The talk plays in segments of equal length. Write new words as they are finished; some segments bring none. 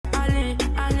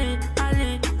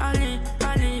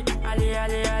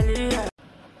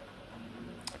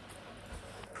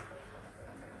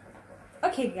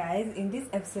Okay, guys, in this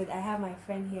episode, I have my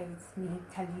friend here with me,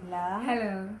 Khalilah.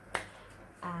 Hello.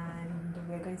 And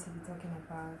we're going to be talking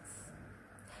about.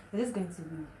 This is going to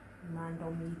be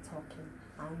randomly talking,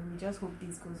 and we just hope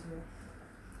this goes well.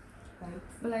 Right?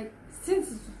 But like,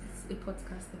 since it's a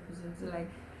podcast episode, so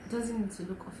like, it doesn't need to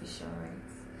look official,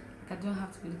 right? Like, I don't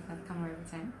have to be looking at the camera every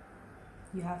time.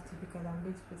 You have to, because I'm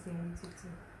going to put it on YouTube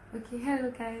too. Okay,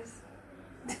 hello guys.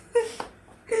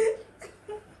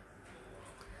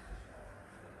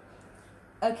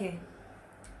 Okay,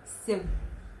 so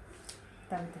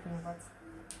that we're talking about.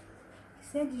 I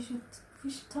said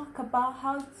we should talk about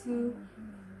how to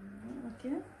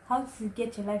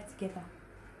get your life together.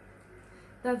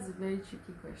 That's a very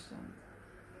tricky question.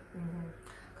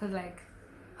 Cause like,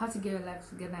 how to get your life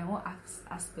together in what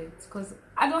aspect? Cause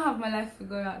I don't have my life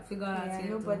figured out yet.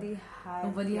 Nobody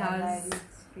Nobody has.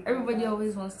 Everybody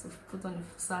always wants to put on the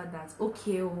facade that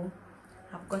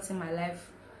I've gotten my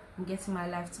life. I'm getting my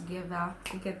life together,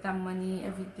 I get that money,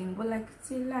 everything. But like,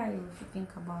 it's a lie if you think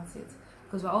about it,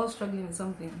 because we're all struggling with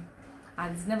something,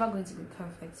 and it's never going to be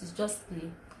perfect. It's just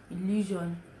the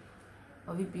illusion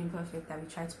of it being perfect that we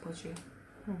try to portray.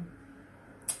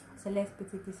 So let's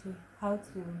put it this way: I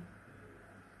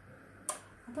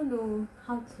don't know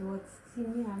how to what. See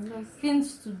me, I'm lost.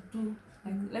 Things to do.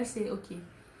 Like, let's say, okay,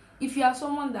 if you are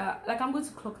someone that, like, I'm going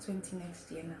to clock 20 next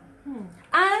year now,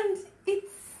 and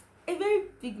it's a very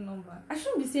big number. I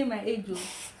shouldn't be saying my age.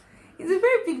 It's a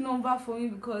very big number for me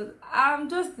because I'm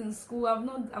just in school. I'm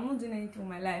not doing anything with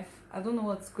my life. I don't know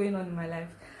what's going on in my life.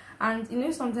 And you know,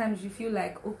 sometimes you feel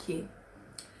like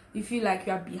you feel like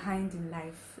you are behind in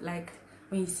life. Like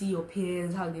when you see your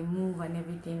peers, how they move and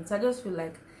everything. So I just feel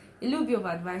like a little bit of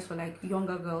advice for like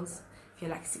younger girls. If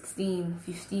you're like 16,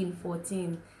 15,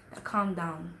 14, calm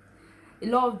down. A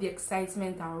lot of the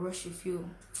excitement and rush you feel,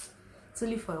 it's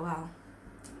only for a while.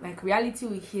 Like, reality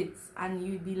will hit and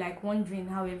you'll be like wondering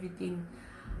how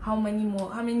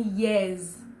many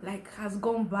years like has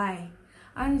gone by,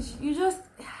 and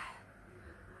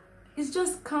it's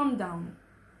just calm down,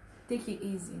 take it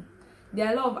easy. There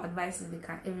are a lot of advices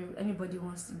anybody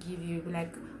wants to give you,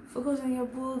 like focus on your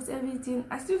books, everything.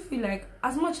 I still feel like,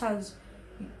 as much as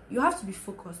you have to be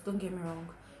focused, don't get me wrong,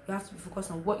 you have to be focused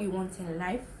on what you want in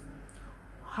life,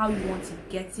 how you want to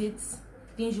get it,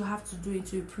 things you have to do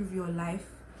to improve your life,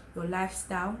 your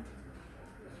lifestyle.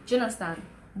 Do you understand?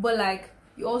 But like,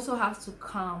 you also have to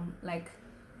calm, like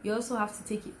you also have to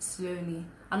take it slowly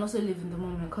and also live in the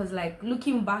moment, because like,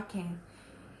 looking back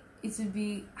it would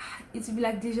be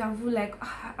like deja vu. Like,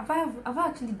 have I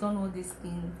actually done all these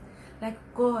things? Like,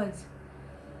 God,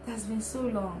 it has been so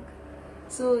long.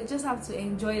 So you just have to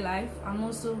enjoy life and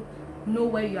also know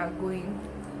where you are going.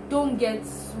 Don't get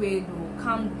swayed or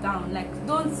calm down. Like,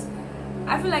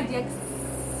 I feel like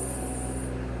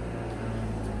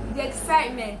the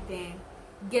excitement then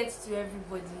gets to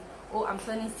everybody. Oh, I'm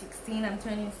turning 16, I'm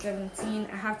turning 17,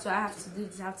 I have to do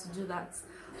this, I have to do that.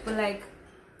 But like,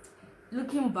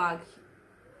 looking back,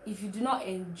 if you do not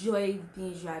enjoy the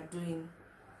things you are doing,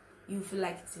 you feel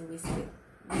like it's a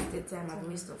wasted time and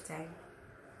waste of time.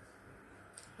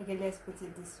 Okay, let's put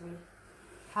it this way: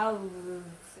 how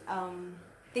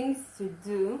things to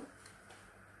do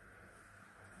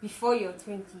before your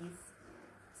 20s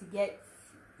to get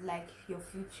like your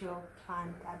future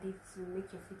planned, to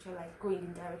make your future like go in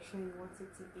the direction you want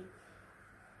it to be.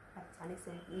 That's an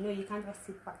extent. You know, you can't just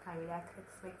sit back and relax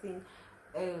expecting,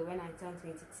 oh, when I turn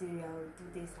 22 I'll do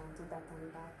this and do that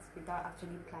and that, without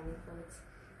actually planning for it.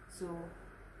 So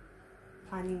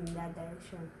planning in that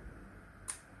direction.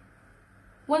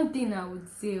 One thing I would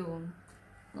say,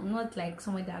 I'm not like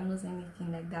somebody that knows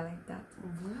anything like that.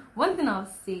 One thing I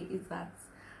would say is that,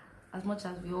 as much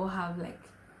as we all have like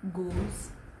goals,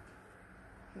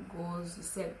 you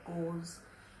set goals,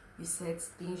 you set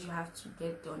things you have to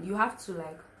get done. You have to,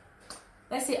 like,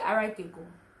 let's say I write a goal,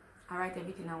 I write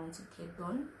everything I want to get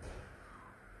done,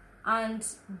 and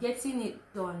getting it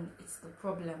done, it's the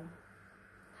problem.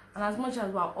 And as much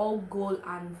as we're all goal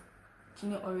and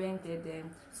oriented,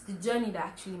 it's the journey that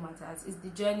actually matters. It's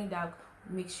the journey that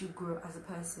makes you grow as a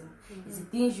person. It's the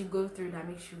things you go through that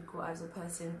makes you grow as a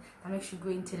person, that makes you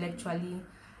grow intellectually,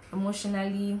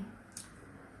 emotionally,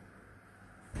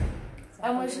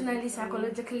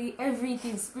 psychologically,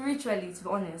 everything, spiritually, to be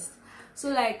honest. So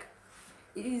like,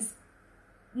 it is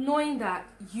knowing that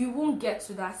you won't get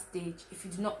to that stage if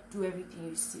you do not do everything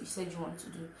you said you want to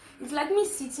do. It's like me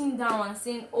sitting down and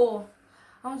saying, oh,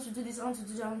 I want to do this, I want to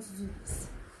do that, I want to do this,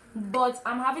 but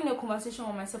I'm having a conversation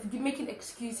with myself, making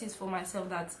excuses for myself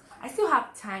that I still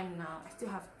have time now, I still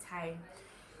have time.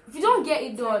 If you don't get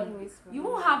it done, you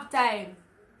won't have time.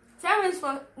 Time is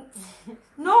for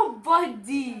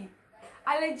nobody.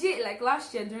 I legit, like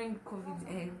last year during COVID,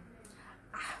 and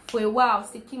for a while I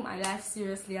was taking my life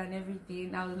seriously and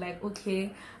everything. I was like,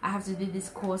 okay, I have to do this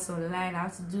course online, I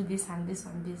have to do this and this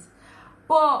and this.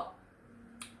 But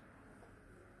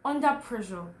under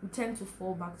pressure, we tend to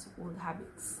fall back to old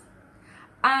habits.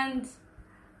 And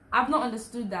I've not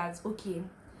understood that, okay,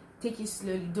 take it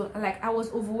slowly. Don't, like, I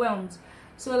was overwhelmed.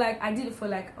 So like I did it for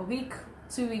like a week,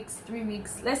 2 weeks, 3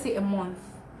 weeks, let's say a month.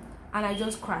 And I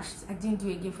just crashed. I didn't do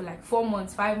it again for like 4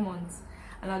 months, 5 months.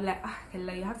 And I was like,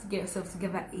 Khalilah, you have to get yourself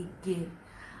together again.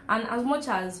 And as much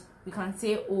as we can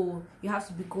say, oh, you have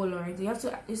to be goal oriented,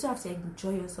 you still have to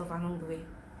enjoy yourself along the way.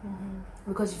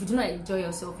 Because if you do not enjoy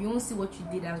yourself, you won't see what you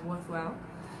did as worthwhile.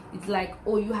 It's like,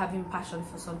 oh, you having passion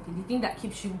for something. The thing that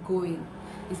keeps you going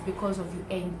is because of you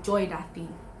enjoy that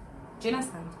thing. Do you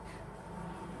understand?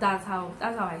 That's how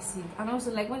I see it. And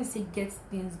also, like when you say get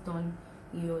things done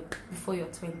before your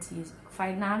 20s,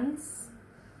 finance.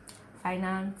 I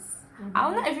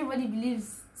don't know, everybody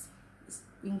believes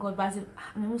in God, but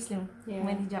I'm a Muslim. Yeah.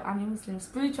 I'm a Muslim.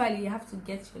 Spiritually, you have to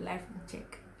get your life in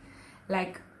check.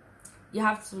 Like, you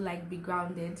have to like be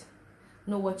grounded,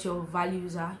 know what your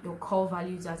values are, your core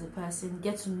values as a person,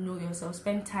 get to know yourself,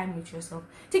 spend time with yourself,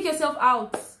 take yourself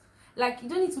out. Like, you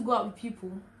don't need to go out with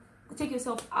people. Take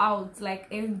yourself out, like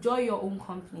enjoy your own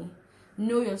company,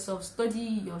 know yourself, study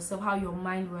yourself, how your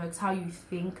mind works, how you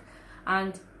think,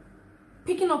 and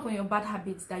picking up on your bad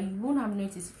habits that you won't have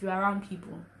noticed if you're around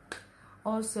people.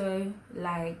 Also,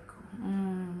 like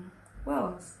what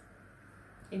else?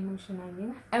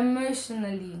 Emotionally,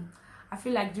 I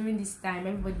feel like during this time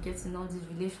everybody gets in all these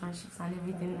relationships and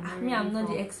everything. I'm not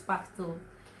the expert though,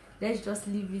 let's just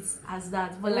leave it as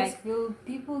that. But like,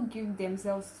 people give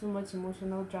themselves too much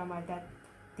emotional drama that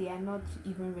they are not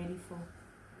even ready for.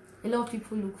 A lot of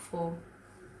people look for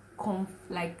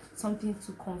like something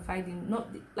to confide in. Not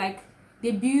like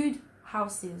they build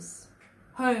houses,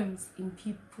 homes in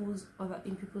people's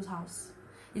house.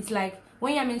 It's like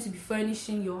when you're meant to be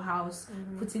furnishing your house,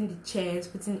 putting the chairs,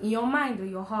 putting in your mind or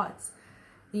your heart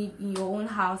in your own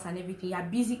house and everything. You're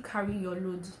busy carrying your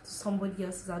load to somebody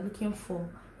else. Are looking for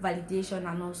validation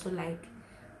and also like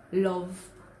love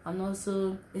and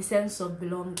also a sense of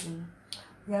belonging.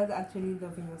 Without actually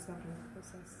loving yourself in the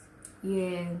process.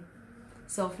 Yeah,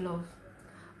 self-love,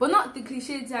 but not the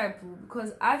cliche type,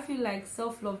 because I feel like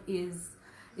self-love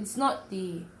it's not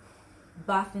the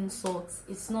bathing salts,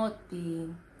 it's not the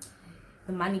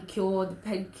manicure, the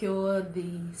pedicure,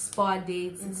 the spa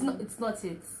dates. It's not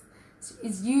it.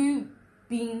 It's you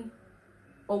being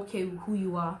okay with who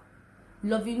you are,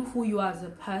 loving who you are as a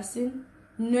person,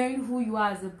 knowing who you are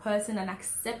as a person and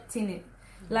accepting it.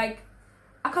 Like,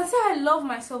 I can say I love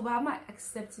myself, but I'm not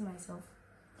accepting myself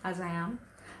as I am.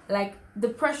 Like, the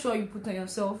pressure you put on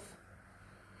yourself,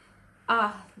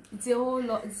 it's a whole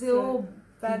lot. It's a whole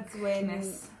that's when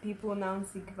people now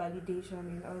seek validation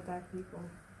in other people.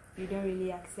 You don't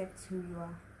really accept who you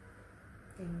are,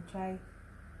 then you try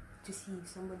to see if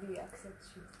somebody will accept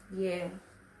you. Yeah,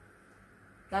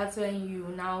 that's when you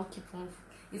now keep on.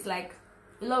 It's like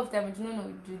a lot of time we do not know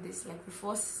we do this. Like, we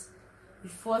force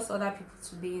other people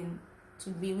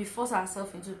we force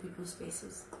ourselves into people's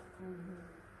spaces,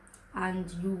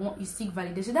 and you seek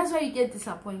validation. That's why you get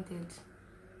disappointed,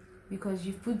 because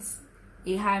you've put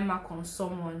a high mark on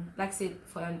someone. Like, say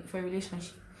for a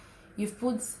relationship, you've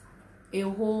put a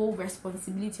whole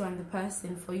responsibility on the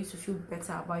person for you to feel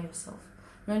better about yourself.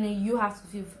 No, you have to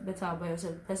feel better about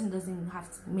yourself. The person doesn't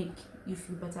have to make you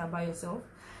feel better about yourself.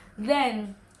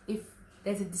 Then if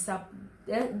there's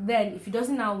then if it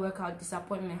doesn't now work out,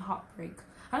 disappointment, heartbreak.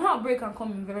 And heartbreak can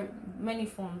come in very many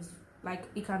forms. Like,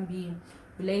 it can be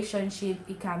relationship,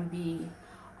 it can be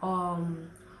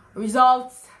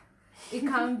results, it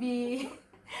can be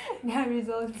that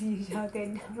results you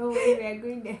shouted. No way, we are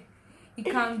going there. It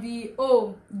can be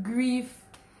grief,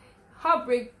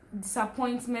 heartbreak,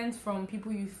 disappointment from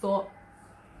people you thought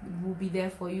will be there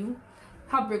for you.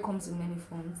 Heartbreak comes in many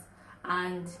forms.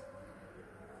 And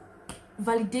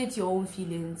validate your own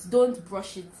feelings. Don't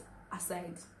brush it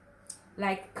aside.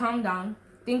 Like, calm down,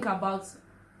 think about,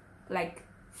 like,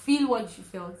 feel what you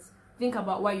felt, think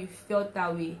about why you felt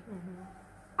that way,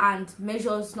 and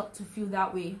measures not to feel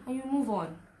that way, and you move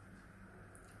on.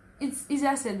 It's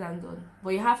easier said than done, but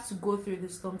you have to go through the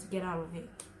storm to get out of it.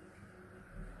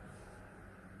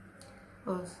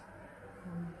 I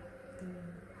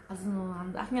don't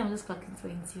know, I think I'm just clocking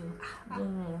 20. I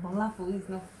don't know. Olafo is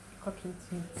not clocking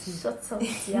 20. Shut up,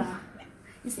 yeah.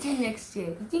 It's still next year.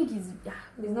 You think it's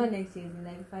not next year, it's in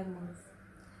like 5 months.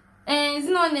 It's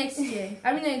not next year.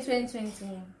 I mean, in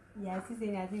 2021. Yeah, I see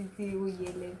saying it's the whole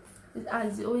year left.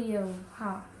 It's the whole year.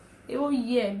 A whole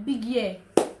year, big year.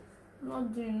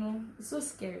 Not doing, no. It's so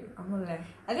scary. I'm not lying.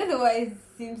 I don't know why it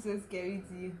seems so scary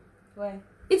to you. Why?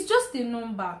 It's just a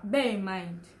number. Bear in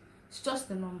mind, it's just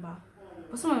a number.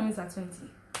 But some of are 20.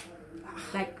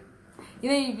 Like, you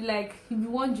know, you'd be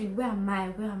wondering, where am I?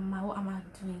 What am I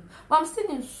doing? But I'm still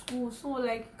in school, so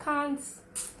like,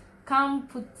 can't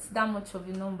put that much of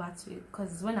a number to it.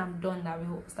 Because when I'm done, that we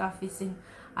will start facing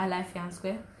our life fair and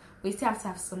square. We still have to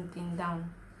have something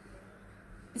down.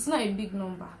 It's not a big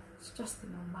number. It's just a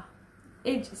number.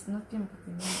 Age is nothing but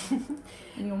a number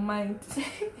in your mind.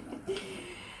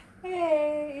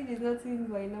 Hey, it is nothing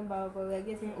but a number, but we're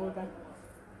getting older.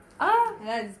 And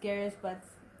that's the scariest part.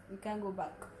 We can't go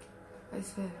back. I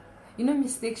swear. You know,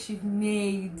 mistakes you've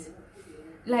made.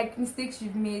 Like,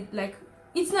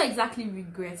 it's not exactly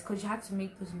regrets, because you had to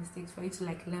make those mistakes for you to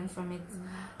like learn from it.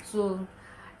 So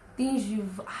things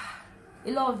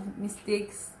a lot of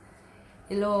mistakes,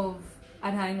 a lot of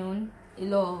unknown, a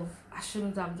lot of I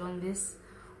shouldn't have done this,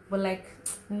 but like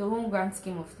in the whole grand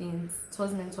scheme of things, it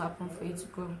was meant to happen for you to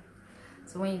grow.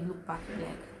 So when you look back, you're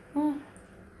like,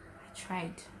 I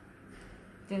tried,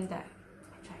 didn't I?